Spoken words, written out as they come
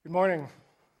Good morning.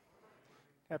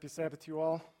 Happy Sabbath to you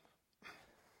all.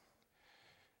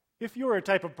 If you were a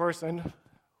type of person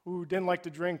who didn't like to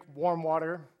drink warm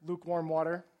water, lukewarm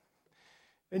water,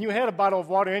 and you had a bottle of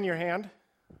water in your hand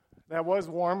that was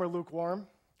warm or lukewarm,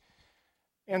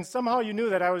 and somehow you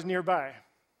knew that I was nearby,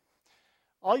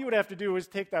 all you would have to do is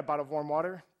take that bottle of warm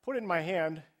water, put it in my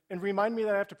hand, and remind me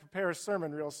that I have to prepare a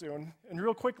sermon real soon, and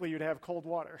real quickly you'd have cold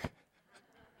water.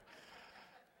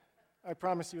 I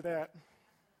promise you that.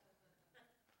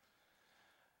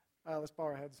 Let's bow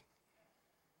our heads.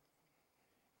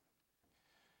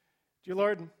 Dear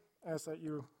Lord, I ask that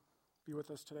you be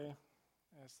with us today.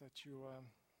 I ask that you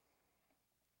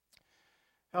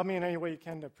help me in any way you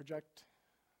can to project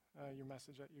your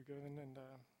message that you're giving, and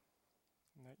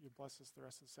that you bless us the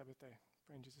rest of the Sabbath day.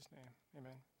 Pray in Jesus' name,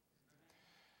 amen.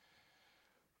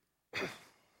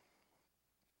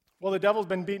 Well, the devil's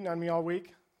been beating on me all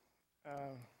week.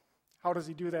 How does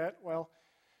he do that? Well,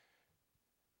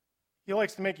 he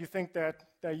likes to make you think that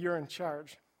you're in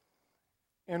charge.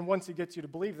 And once he gets you to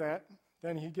believe that,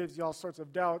 then he gives you all sorts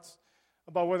of doubts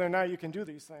about whether or not you can do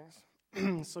these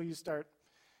things. So you start,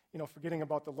 forgetting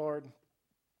about the Lord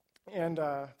and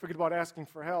forget about asking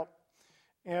for help.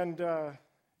 And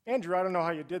Andrew, I don't know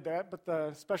how you did that, but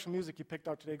the special music you picked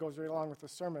out today goes right along with the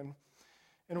sermon.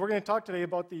 And we're going to talk today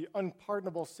about the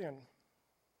unpardonable sin.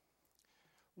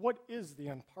 What is the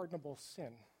unpardonable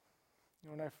sin?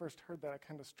 When I first heard that, I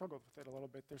kind of struggled with it a little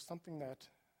bit. There's something that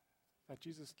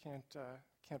Jesus can't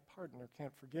pardon or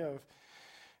can't forgive.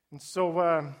 And so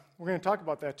we're going to talk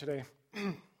about that today.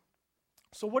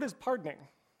 So what is pardoning?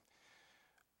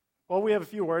 Well, we have a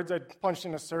few words. I punched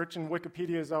in a search, and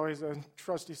Wikipedia is always a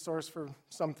trusty source for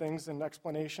some things and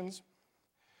explanations.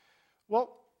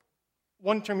 Well,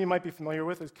 one term you might be familiar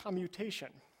with is commutation.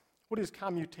 What is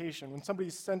commutation? When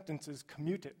somebody's sentence is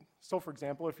commuted. So, for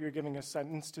example, if you're giving a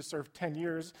sentence to serve 10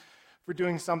 years for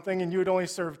doing something and you would only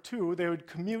serve 2, they would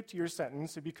commute your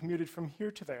sentence. It'd be commuted from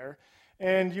here to there.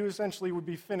 And you essentially would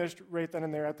be finished right then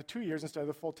and there at the 2 years instead of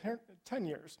the full 10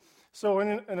 years. So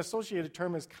an associated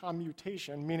term is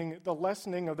commutation, meaning the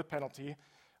lessening of the penalty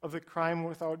of the crime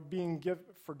without being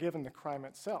forgiven the crime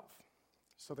itself.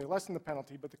 So they lessen the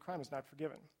penalty, but the crime is not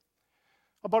forgiven.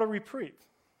 About a reprieve.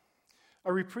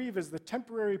 A reprieve is the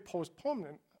temporary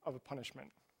postponement of a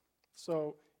punishment.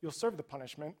 So you'll serve the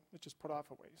punishment, it's just put off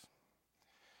a ways.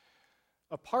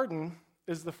 A pardon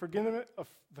is the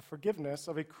forgiveness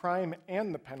of a crime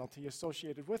and the penalty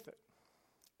associated with it.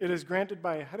 It is granted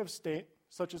by a head of state,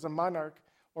 such as a monarch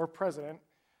or president,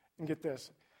 and get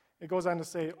this, it goes on to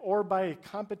say, or by a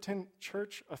competent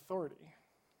church authority.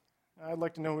 I'd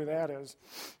like to know who that is.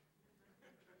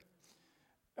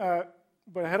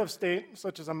 But a head of state,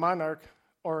 such as a monarch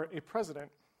or a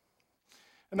president.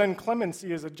 And then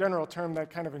clemency is a general term that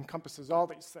kind of encompasses all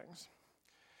these things.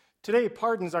 Today,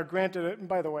 pardons are granted, and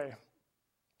by the way,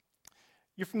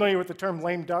 you're familiar with the term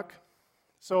lame duck?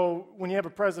 So when you have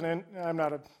a president, I'm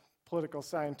not a political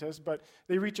scientist, but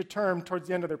they reach a term towards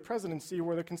the end of their presidency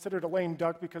where they're considered a lame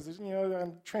duck because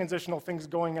there's transitional things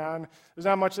going on. There's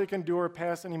not much they can do or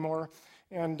pass anymore.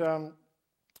 And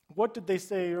what did they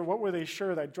say, or what were they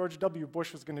sure that George W.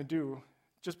 Bush was going to do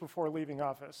just before leaving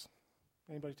office?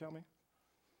 Anybody tell me?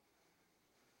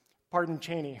 Pardon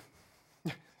Cheney.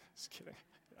 Just kidding.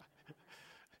 Yeah.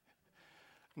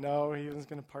 No, he wasn't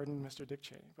going to pardon Mr. Dick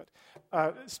Cheney.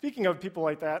 But speaking of people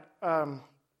like that,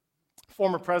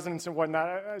 former presidents and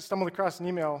whatnot, I stumbled across an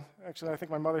email. Actually, I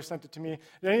think my mother sent it to me.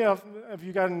 Did any of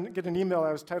you get an email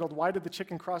that was titled, "Why Did the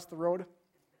Chicken Cross the Road?"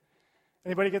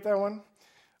 Anybody get that one?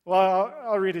 Well,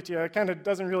 I'll read it to you. It kind of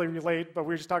doesn't really relate, but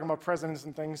we were just talking about presidents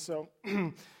and things. So,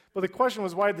 but the question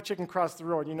was, why did the chicken cross the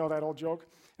road? You know that old joke?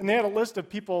 And they had a list of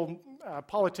people,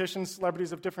 politicians,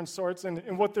 celebrities of different sorts,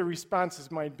 and what their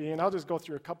responses might be. And I'll just go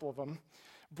through a couple of them.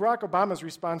 Barack Obama's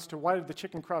response to why did the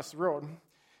chicken cross the road?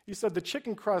 He said, the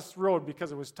chicken crossed the road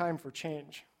because it was time for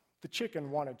change. The chicken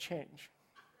wanted change.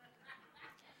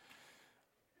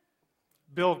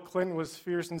 Bill Clinton was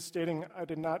fierce in stating, I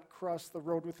did not cross the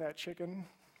road with that chicken.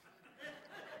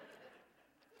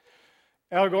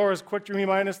 Al Gore is quick to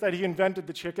remind us that he invented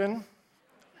the chicken.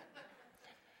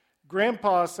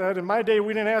 Grandpa said, in my day,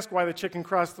 we didn't ask why the chicken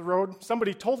crossed the road.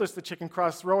 Somebody told us the chicken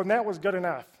crossed the road, and that was good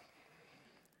enough.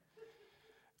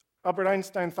 Albert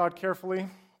Einstein thought carefully,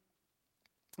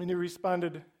 and he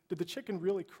responded, did the chicken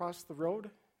really cross the road,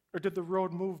 or did the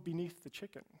road move beneath the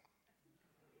chicken?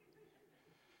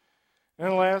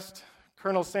 And last,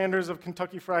 Colonel Sanders of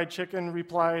Kentucky Fried Chicken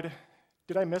replied,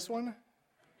 did I miss one?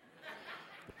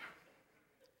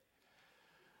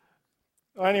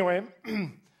 Well, anyway,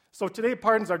 So today,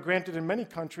 pardons are granted in many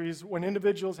countries when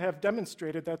individuals have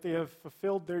demonstrated that they have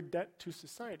fulfilled their debt to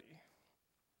society.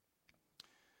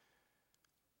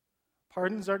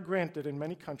 Pardons are granted in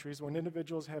many countries when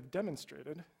individuals have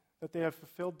demonstrated that they have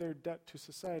fulfilled their debt to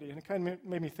society. And it kind of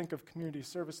made me think of community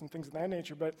service and things of that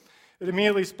nature, but it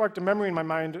immediately sparked a memory in my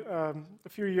mind. A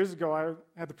few years ago, I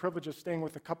had the privilege of staying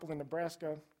with a couple in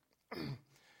Nebraska.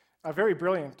 Very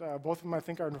brilliant. Both of them, I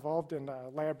think, are involved in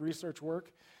lab research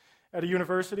work at a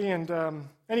university. And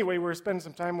anyway, we were spending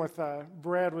some time with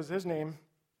Brad was his name,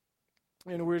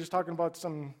 and we were just talking about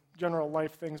some general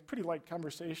life things, pretty light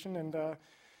conversation. And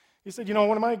he said,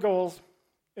 one of my goals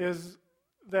is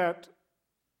that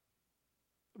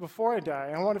before I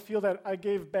die, I want to feel that I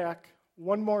gave back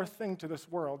one more thing to this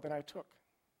world than I took.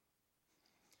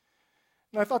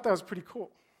 And I thought that was pretty cool.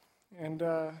 And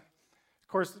of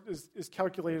course, as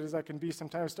calculated as I can be,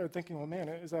 sometimes I started thinking, well, man,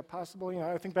 is that possible?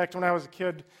 I think back to when I was a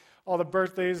kid, all the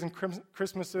birthdays and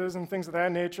Christmases and things of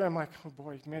that nature. I'm like, oh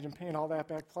boy, imagine paying all that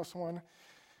back plus one.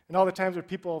 And all the times where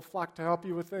people flock to help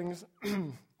you with things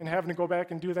and having to go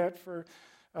back and do that for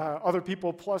other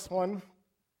people plus one.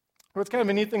 Well, it's kind of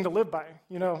a neat thing to live by,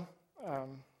 in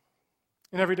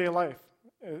everyday life.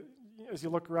 As you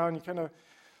look around, you kind of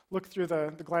look through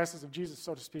the glasses of Jesus,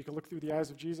 so to speak, or look through the eyes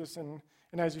of Jesus, and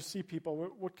as you see people,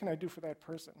 what can I do for that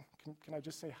person? Can I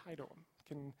just say hi to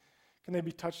them? Can they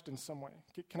be touched in some way?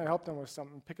 Can I help them with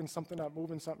something, picking something up,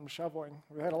 moving something, shoveling?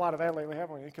 We've had a lot of that lately,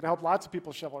 haven't we? It could help lots of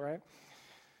people shovel, right?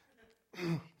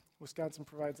 Wisconsin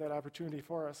provides that opportunity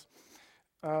for us.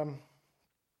 And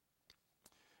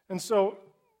so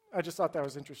I just thought that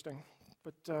was interesting.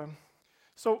 But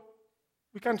so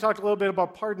we kind of talked a little bit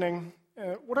about pardoning.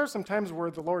 What are some times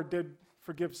where the Lord did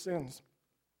forgive sins,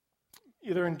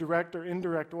 either in direct or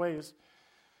indirect ways?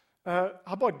 How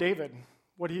about David,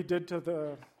 what he did to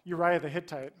the Uriah the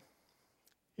Hittite?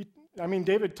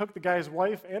 David took the guy's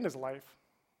wife and his life.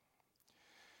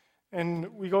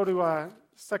 And we go to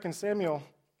 2 Samuel.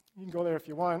 You can go there if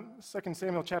you want. 2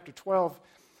 Samuel chapter 12.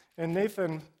 And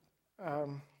Nathan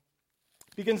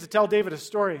begins to tell David a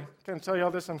story. I'm going to tell you how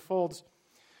this unfolds.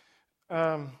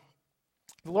 The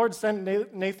Lord sent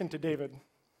Nathan to David.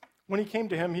 When he came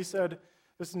to him, he said,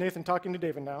 this is Nathan talking to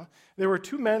David now, there were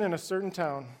two men in a certain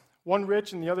town, one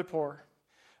rich and the other poor.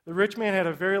 The rich man had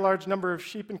a very large number of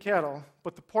sheep and cattle,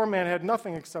 but the poor man had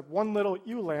nothing except one little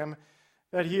ewe lamb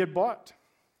that he had bought.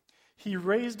 He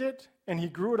raised it, and he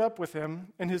grew it up with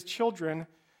him and his children.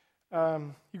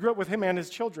 He grew up with him and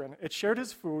his children. It shared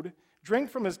his food,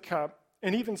 drank from his cup,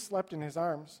 and even slept in his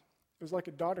arms. It was like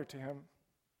a daughter to him.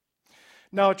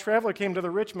 Now a traveler came to the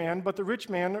rich man, but the rich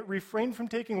man refrained from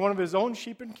taking one of his own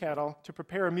sheep and cattle to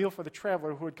prepare a meal for the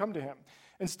traveler who had come to him.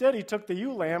 Instead, he took the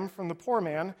ewe lamb from the poor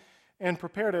man and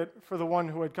prepared it for the one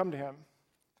who had come to him.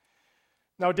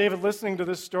 Now David, listening to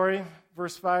this story,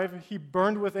 verse 5, he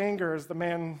burned with anger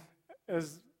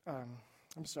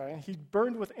he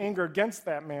burned with anger against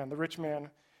that man, the rich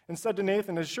man, and said to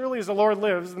Nathan, as surely as the Lord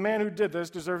lives, the man who did this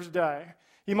deserves to die.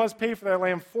 He must pay for that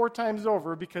lamb 4 times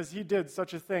over because he did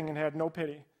such a thing and had no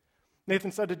pity.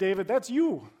 Nathan said to David, that's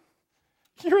you.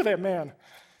 You're that man.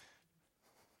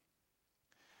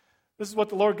 This is what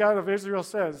the Lord God of Israel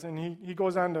says, and he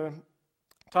goes on to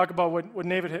talk about what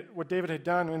David had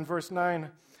done in verse 9.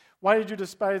 Why did you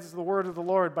despise the word of the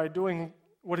Lord by doing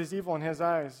what is evil in his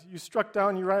eyes? You struck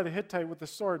down Uriah the Hittite with the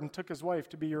sword and took his wife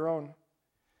to be your own.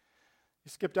 You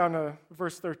skip down to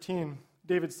verse 13.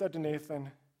 David said to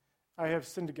Nathan, I have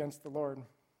sinned against the Lord.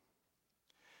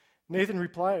 Nathan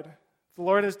replied, if the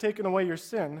Lord has taken away your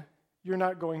sin, you're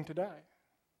not going to die.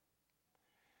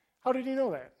 How did he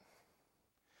know that?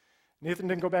 Nathan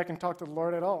didn't go back and talk to the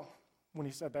Lord at all when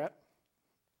he said that.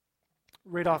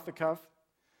 Right off the cuff.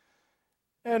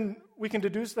 And we can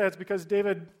deduce that it's because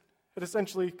David had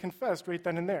essentially confessed right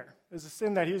then and there. There's a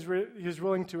sin that he was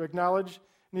willing to acknowledge,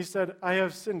 and he said, I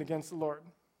have sinned against the Lord.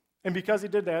 And because he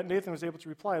did that, Nathan was able to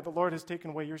reply, the Lord has taken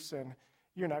away your sin.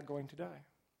 You're not going to die.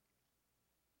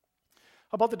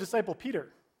 How about the disciple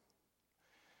Peter?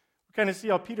 We kind of see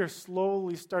how Peter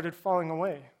slowly started falling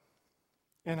away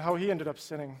and how he ended up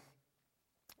sinning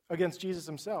against Jesus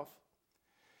himself.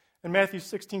 In Matthew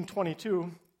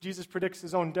 16:22, Jesus predicts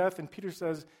his own death, and Peter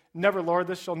says, never, Lord,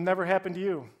 this shall never happen to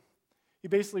you. He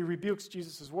basically rebukes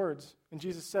Jesus' words. And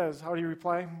Jesus says, how do you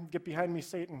reply? Get behind me,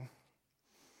 Satan.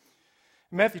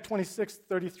 In Matthew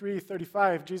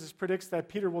 26:33-35, Jesus predicts that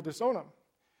Peter will disown him.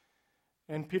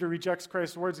 And Peter rejects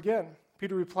Christ's words again.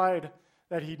 Peter replied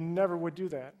that he never would do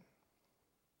that.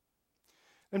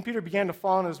 Then Peter began to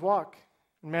fall in his walk.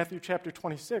 In Matthew chapter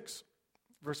 26,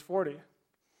 verse 40,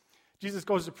 Jesus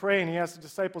goes to pray, and he asks the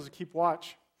disciples to keep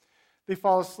watch. They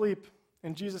fall asleep,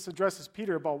 And Jesus addresses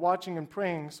Peter about watching and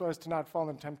praying so as to not fall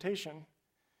into temptation.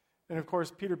 And of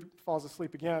course, Peter falls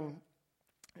asleep again,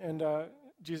 and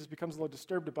Jesus becomes a little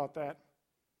disturbed about that.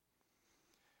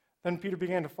 Then Peter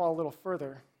began to fall a little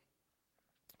further.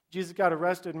 Jesus got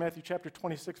arrested in Matthew chapter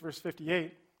 26, verse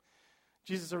 58.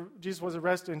 Jesus was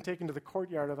arrested and taken to the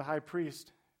courtyard of the high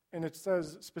priest, and it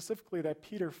says specifically that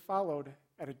Peter followed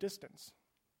at a distance.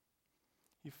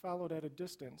 He followed at a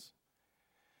distance.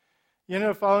 He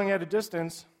ended up following at a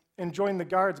distance and joined the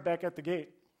guards back at the gate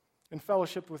and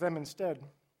fellowshiped with them instead.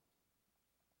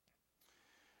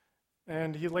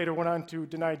 And he later went on to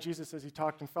deny Jesus as he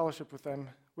talked and fellowshiped with them,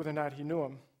 whether or not he knew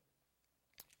him.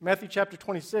 Matthew chapter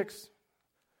 26,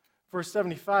 verse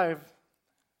 75,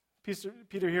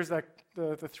 Peter hears that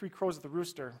the three crows of the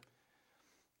rooster,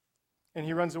 and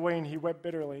he runs away and he wept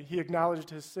bitterly. He acknowledged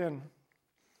his sin.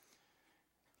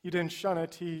 He didn't shun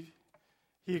it. He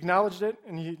acknowledged it,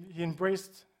 and he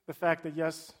embraced the fact that,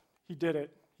 yes, he did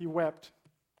it. He wept.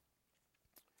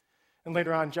 And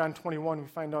later on, John 21, we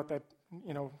find out that,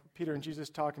 Peter and Jesus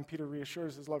talk, and Peter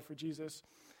reassures his love for Jesus,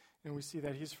 and we see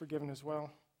that he's forgiven as well.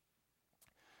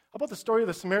 How about the story of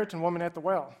the Samaritan woman at the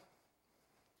well?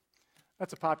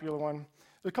 That's a popular one.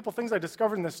 There's a couple things I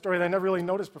discovered in this story that I never really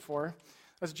noticed before.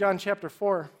 That's John chapter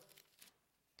 4.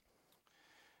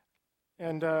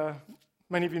 And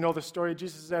many of you know the story.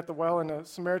 Jesus is at the well, and a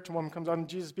Samaritan woman comes out, and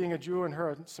Jesus, being a Jew and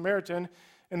her a Samaritan,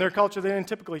 in their culture, they didn't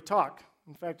typically talk.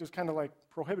 In fact, it was kind of like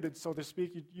prohibited, so to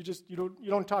speak. You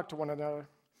don't talk to one another.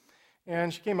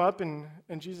 And she came up, and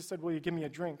Jesus said, "Will you give me a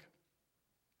drink?"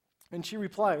 And she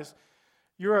replies,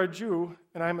 "You are a Jew,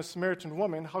 and I am a Samaritan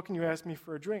woman. How can you ask me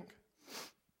for a drink?"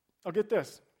 I'll get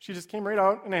this. She just came right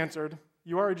out and answered,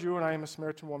 "You are a Jew, and I am a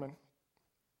Samaritan woman."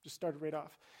 Just started right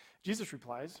off. Jesus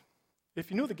replies, "If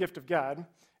you knew the gift of God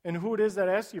and who it is that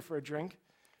asks you for a drink,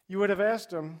 you would have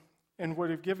asked him, and he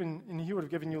would have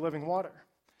given you living water."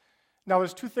 Now,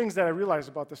 there's two things that I realized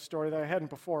about this story that I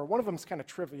hadn't before. One of them is kind of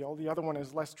trivial. The other one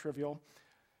is less trivial.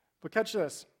 But catch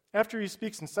this. After he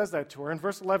speaks and says that to her, in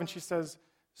verse 11, she says,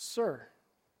 "Sir,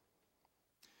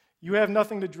 you have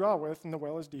nothing to draw with, and the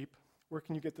well is deep. Where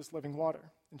can you get this living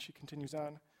water?" And she continues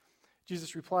on.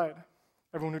 Jesus replied,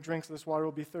 "Everyone who drinks this water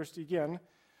will be thirsty again.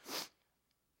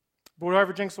 But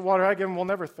whoever drinks the water I give him will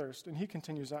never thirst." And he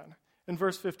continues on. In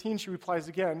verse 15, she replies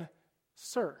again,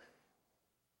 "Sir,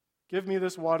 give me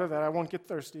this water that I won't get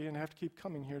thirsty and have to keep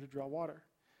coming here to draw water."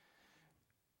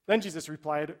 Then Jesus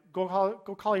replied, Go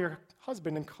call your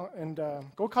husband and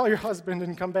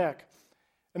come back."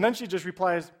 And then she just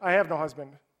replies, "I have no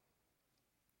husband."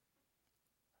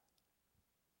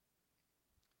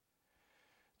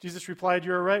 Jesus replied,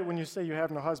 "You are right when you say you have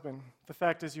no husband. The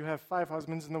fact is you have 5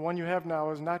 husbands, and the one you have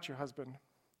now is not your husband.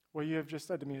 What you have just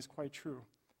said to me is quite true."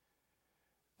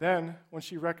 Then, when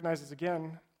she recognizes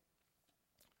again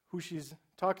who she's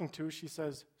talking to, she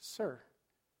says, "Sir,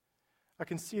 I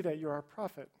can see that you are a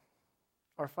prophet.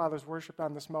 Our fathers worshipped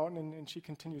on this mountain," and she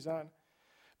continues on.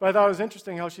 But I thought it was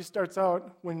interesting how she starts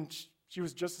out when she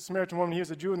was just a Samaritan woman, he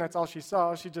was a Jew, and that's all she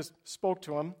saw. She just spoke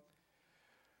to him.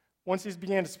 Once he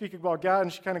began to speak about God,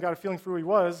 and she kind of got a feeling for who he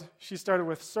was, she started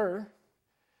with, "Sir."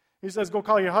 He says, "Go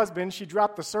call your husband." She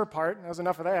dropped the "sir" part. That was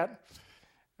enough of that.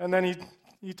 And then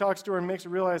he talks to her and makes her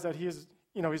realize that he's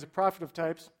a prophet of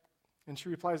types. And she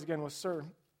replies again with, "Sir."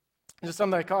 It's just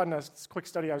something I caught in a quick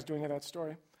study I was doing of that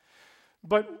story.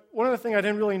 But one other thing I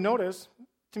didn't really notice,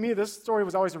 to me, this story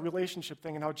was always a relationship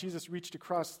thing and how Jesus reached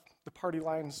across the party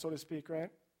lines, so to speak,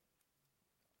 right?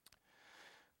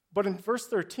 But in verse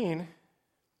 13,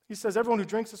 he says, "Everyone who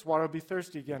drinks this water will be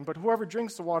thirsty again, but whoever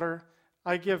drinks the water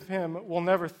I give him will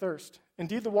never thirst.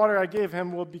 Indeed, the water I gave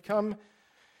him will become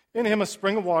in him a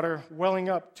spring of water welling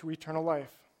up to eternal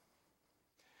life."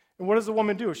 And what does the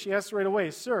woman do? She asks right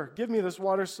away, "Sir, give me this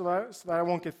water so that I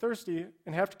won't get thirsty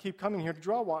and have to keep coming here to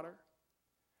draw water."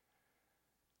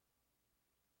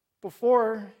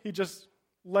 Before he just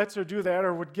lets her do that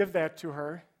or would give that to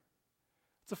her,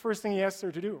 it's the first thing he asks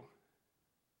her to do.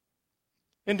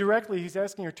 Indirectly, he's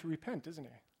asking her to repent, isn't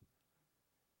he?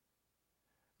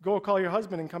 Go call your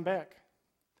husband and come back.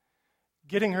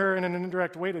 Getting her in an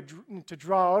indirect way to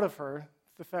draw out of her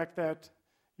the fact that,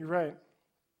 you're right,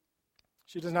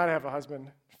 she does not have a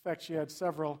husband. In fact, she had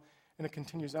several, and it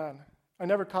continues on. I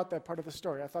never caught that part of the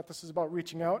story. I thought this was about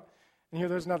reaching out, and here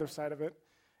there's another side of it,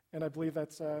 and I believe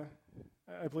that's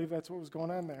what was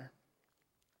going on there.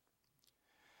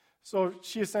 So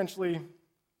she essentially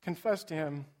confessed to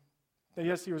him that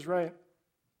yes, he was right,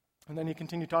 and then he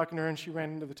continued talking to her, and she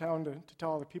ran into the town to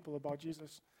tell all the people about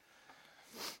Jesus.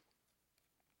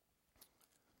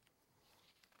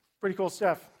 Pretty cool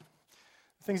stuff.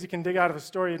 things you can dig out of a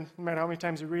story, no matter how many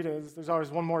times you read it, there's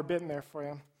always one more bit in there for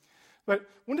you. But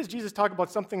when does Jesus talk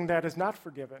about something that is not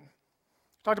forgiven?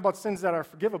 He talked about sins that are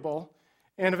forgivable,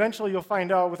 and eventually you'll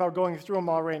find out, without going through them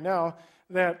all right now,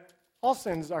 that all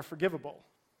sins are forgivable.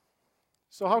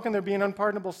 So how can there be an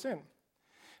unpardonable sin?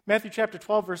 Matthew chapter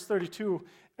 12, verse 32,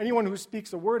 anyone who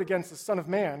speaks a word against the Son of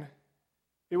Man,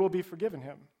 it will be forgiven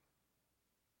him.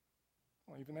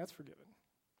 Well, even that's forgiven.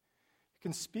 You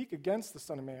can speak against the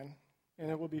Son of Man, and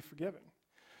it will be forgiven.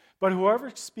 But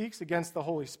whoever speaks against the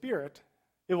Holy Spirit,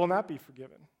 it will not be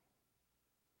forgiven.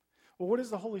 Well, what is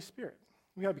the Holy Spirit?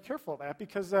 We got to be careful of that,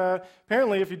 because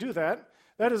apparently if you do that,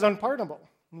 that is unpardonable.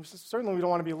 And certainly we don't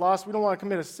want to be lost. We don't want to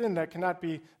commit a sin that cannot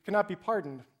be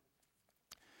pardoned.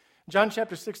 John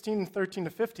chapter 16, 13 to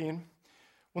 15,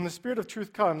 when the Spirit of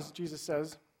truth comes, Jesus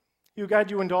says, he will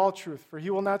guide you into all truth, for he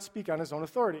will not speak on his own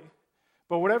authority.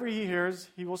 But whatever he hears,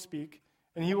 he will speak,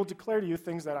 and he will declare to you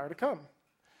things that are to come.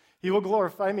 He will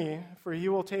glorify me, for he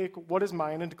will take what is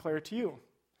mine and declare it to you.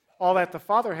 All that the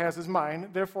Father has is mine,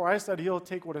 therefore I said he'll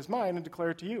take what is mine and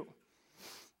declare it to you.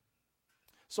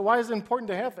 So why is it important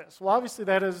to have this? Well, obviously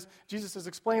that is, Jesus has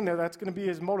explained there, that's going to be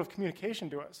his mode of communication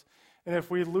to us. And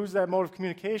if we lose that mode of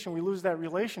communication, we lose that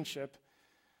relationship,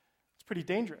 it's pretty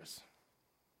dangerous.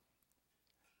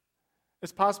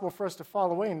 It's possible for us to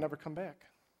fall away and never come back.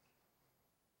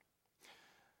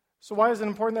 So why is it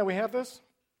important that we have this?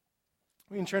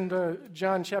 We can turn to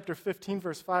John chapter 15,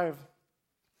 verse 5.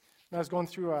 When I was going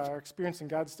through our Experiencing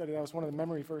God study, that was one of the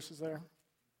memory verses there.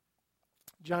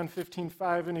 John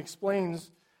 15:5, and he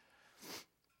explains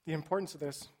the importance of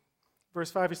this. Verse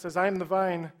 5, he says, I am the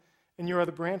vine, and you are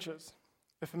the branches.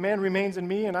 If a man remains in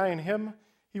me and I in him,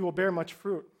 he will bear much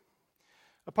fruit.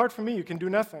 Apart from me, you can do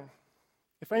nothing.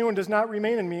 If anyone does not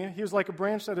remain in me, he is like a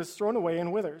branch that is thrown away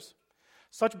and withers.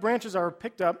 Such branches are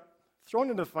picked up, thrown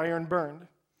into the fire, and burned.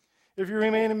 If you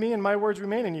remain in me and my words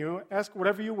remain in you, ask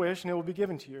whatever you wish, and it will be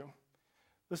given to you.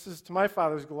 This is to my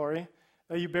Father's glory,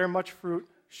 that you bear much fruit,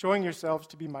 showing yourselves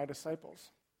to be my disciples.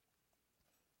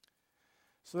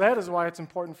 So that is why it's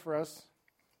important for us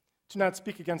to not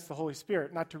speak against the Holy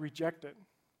Spirit, not to reject it.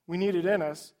 We need it in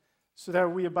us so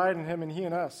that we abide in him and he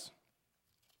in us,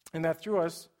 and that through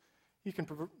us he can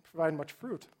provide much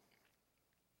fruit.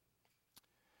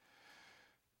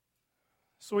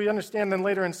 So we understand then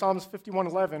later in Psalms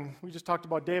 51:11, we just talked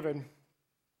about David,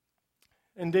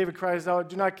 and David cries out,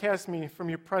 do not cast me from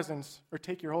your presence or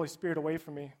take your Holy Spirit away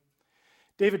from me.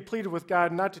 David pleaded with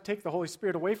God not to take the Holy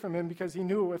Spirit away from him because he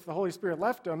knew if the Holy Spirit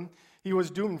left him, he was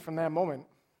doomed from that moment.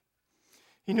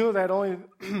 He knew that only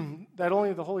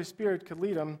the Holy Spirit could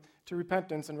lead him to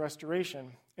repentance and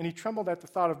restoration, and he trembled at the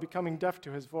thought of becoming deaf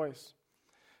to his voice.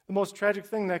 The most tragic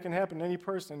thing that can happen to any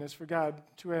person is for God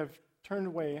to have turned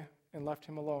away and left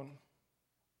him alone.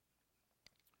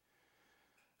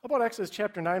 How about Exodus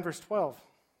chapter 9, verse 12?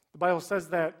 The Bible says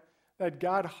that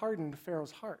God hardened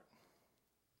Pharaoh's heart.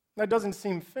 That doesn't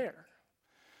seem fair.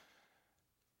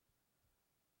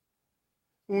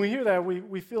 When we hear that,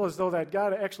 we feel as though that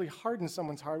God actually hardened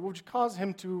someone's heart, which caused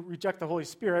him to reject the Holy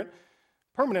Spirit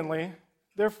permanently,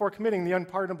 therefore committing the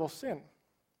unpardonable sin.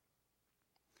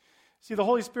 See, the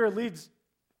Holy Spirit pleads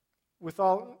with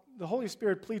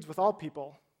all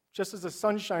people, just as the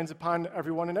sun shines upon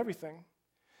everyone and everything.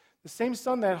 The same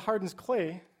sun that hardens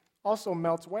clay also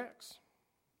melts wax.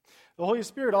 The Holy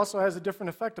Spirit also has a different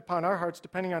effect upon our hearts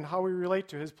depending on how we relate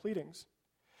to his pleadings.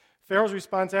 Pharaoh's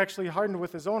response actually hardened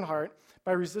with his own heart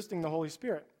by resisting the Holy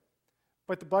Spirit.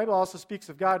 But the Bible also speaks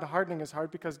of God hardening his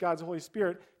heart because God's Holy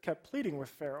Spirit kept pleading with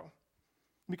Pharaoh.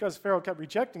 Because Pharaoh kept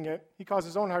rejecting it, he caused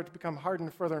his own heart to become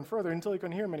hardened further and further until he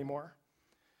couldn't hear him anymore.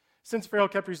 Since Pharaoh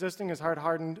kept resisting, his heart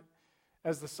hardened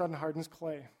as the sun hardens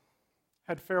clay.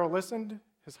 Had Pharaoh listened,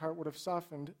 his heart would have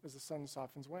softened as the sun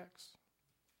softens wax.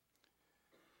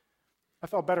 I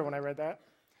felt better when I read that,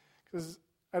 because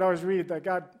I'd always read that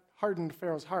God hardened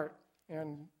Pharaoh's heart,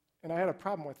 and I had a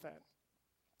problem with that.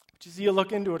 But you see, you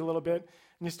look into it a little bit,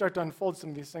 and you start to unfold some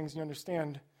of these things, and you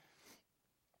understand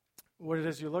what it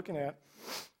is you're looking at.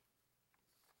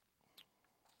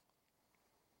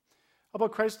 How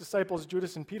about Christ's disciples,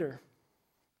 Judas and Peter?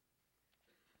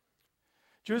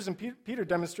 Judas and Peter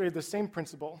demonstrated the same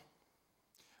principle.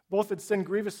 Both had sinned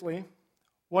grievously.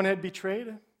 One had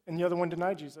betrayed, and the other one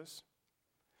denied Jesus.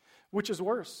 Which is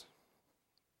worse?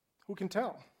 Who can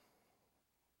tell?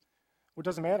 Well, it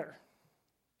doesn't matter.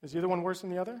 Is the other one worse than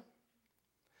the other?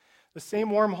 The same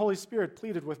warm Holy Spirit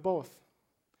pleaded with both.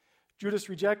 Judas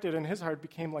rejected, and his heart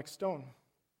became like stone.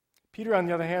 Peter, on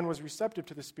the other hand, was receptive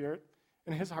to the Spirit,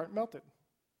 and his heart melted.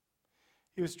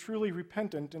 He was truly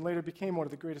repentant and later became one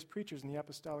of the greatest preachers in the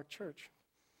apostolic church.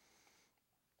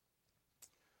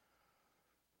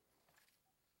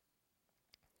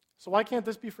 So why can't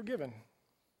this be forgiven?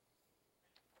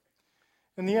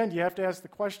 In the end, you have to ask the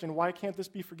question, why can't this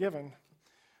be forgiven?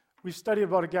 We've studied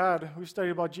about a God, we've studied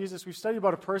about Jesus, we've studied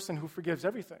about a person who forgives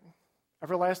everything.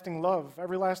 Everlasting love,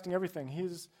 everlasting everything.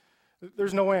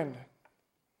 There's no end.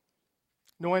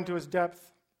 No end to his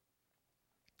depth.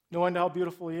 No end to how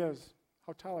beautiful he is,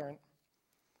 how tolerant.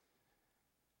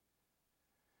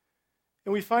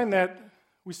 And we find that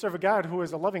we serve a God who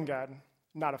is a loving God,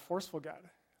 not a forceful God.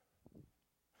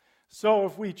 So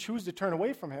if we choose to turn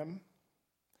away from him,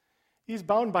 he's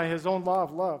bound by his own law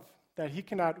of love, that he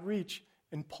cannot reach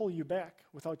and pull you back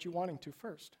without you wanting to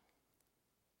first.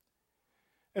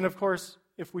 And of course,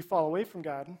 if we fall away from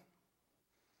God,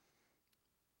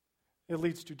 it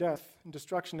leads to death and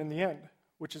destruction in the end,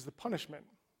 which is the punishment,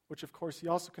 which of course he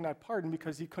also cannot pardon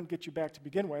because he couldn't get you back to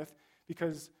begin with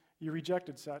because you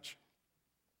rejected such.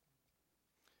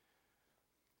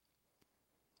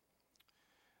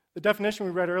 The definition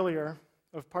we read earlier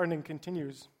of pardoning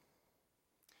continues.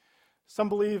 Some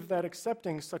believe that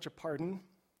accepting such a pardon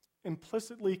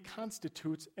implicitly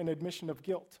constitutes an admission of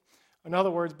guilt. In other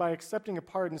words, by accepting a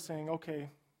pardon, saying, okay,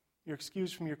 you're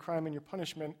excused from your crime and your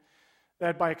punishment,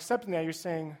 that by accepting that, you're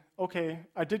saying, okay,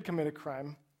 I did commit a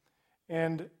crime,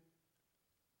 and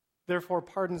therefore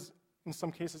pardons in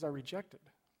some cases are rejected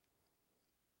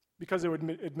because it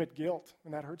would admit guilt,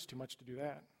 and that hurts too much to do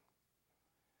that.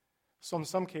 So in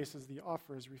some cases, the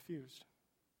offer is refused.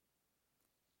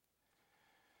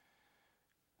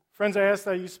 Friends, I ask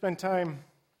that you spend time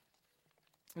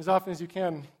as often as you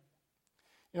can.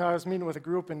 I was meeting with a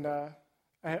group, and I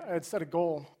had set a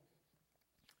goal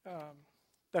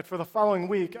that for the following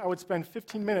week, I would spend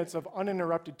 15 minutes of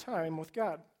uninterrupted time with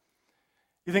God.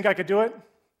 You think I could do it?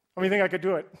 How many think I could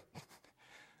do it?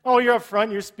 Oh, you're up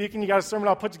front, you're speaking, you got a sermon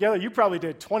all put together. You probably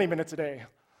did 20 minutes a day.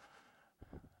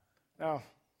 No.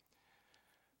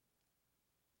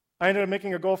 I ended up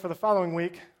making a goal for the following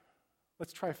week.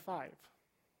 Let's try 5.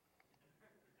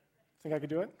 Think I could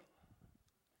do it?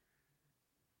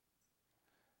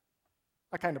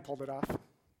 I kind of pulled it off, a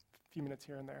few minutes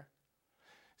here and there.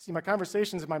 See, my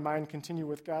conversations in my mind continue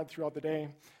with God throughout the day,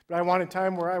 but I wanted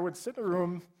time where I would sit in a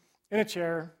room, in a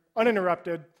chair,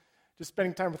 uninterrupted, just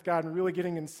spending time with God and really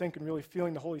getting in sync and really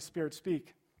feeling the Holy Spirit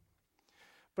speak.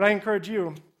 But I encourage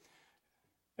you,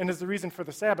 and as the reason for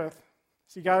the Sabbath,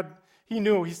 see, God, he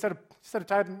knew, he set a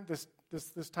time,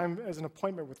 this time as an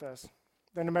appointment with us.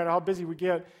 That no matter how busy we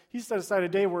get, he set aside a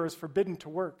day where it's forbidden to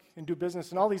work and do business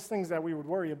and all these things that we would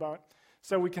worry about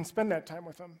so we can spend that time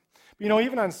with him. But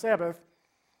even on Sabbath,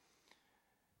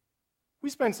 we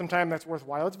spend some time that's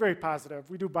worthwhile. It's very positive.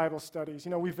 We do Bible studies.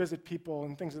 We visit people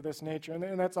and things of this nature,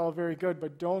 and that's all very good,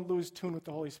 but don't lose tune with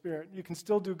the Holy Spirit. You can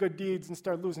still do good deeds and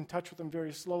start losing touch with him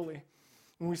very slowly.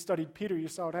 When we studied Peter, you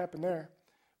saw what happened there.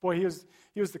 Boy, he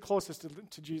was the closest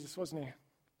to Jesus, wasn't he?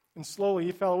 And slowly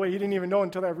he fell away. He didn't even know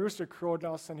until that rooster crowed, and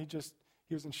all of a sudden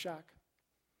he was in shock.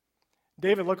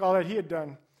 David, look all that he had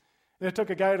done. And it took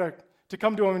a guy to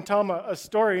come to him and tell him a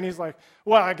story, and he's like,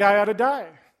 well, that guy ought to die.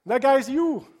 That guy's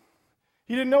you.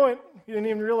 He didn't know it. He didn't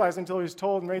even realize until he was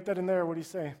told, and right then and there, what did he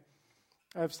say?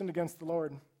 I have sinned against the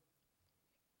Lord.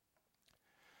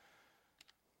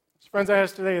 So friends, I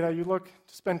ask today that you look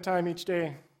to spend time each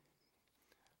day.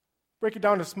 Break it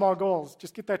down to small goals.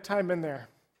 Just get that time in there.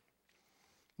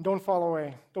 And don't fall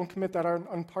away. Don't commit that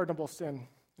unpardonable sin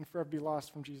and forever be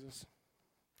lost from Jesus.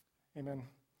 Amen.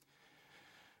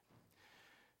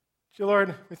 Dear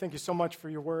Lord, we thank you so much for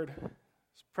your word.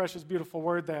 This precious, beautiful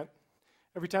word that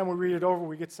every time we read it over,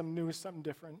 we get something new, something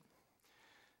different.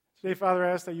 Today, Father,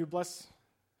 I ask that you bless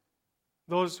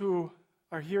those who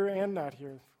are here and not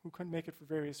here, who couldn't make it for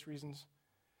various reasons.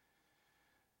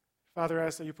 Father, I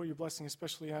ask that you put your blessing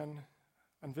especially on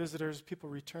visitors, people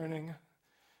returning,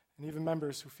 and even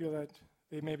members who feel that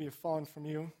they maybe have fallen from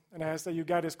you. And I ask that you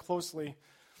guide us closely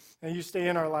and you stay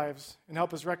in our lives and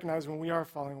help us recognize when we are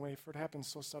falling away, for it happens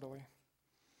so subtly.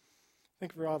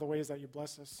 Thank you for all the ways that you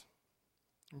bless us.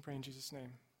 We pray in Jesus'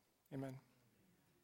 name. Amen.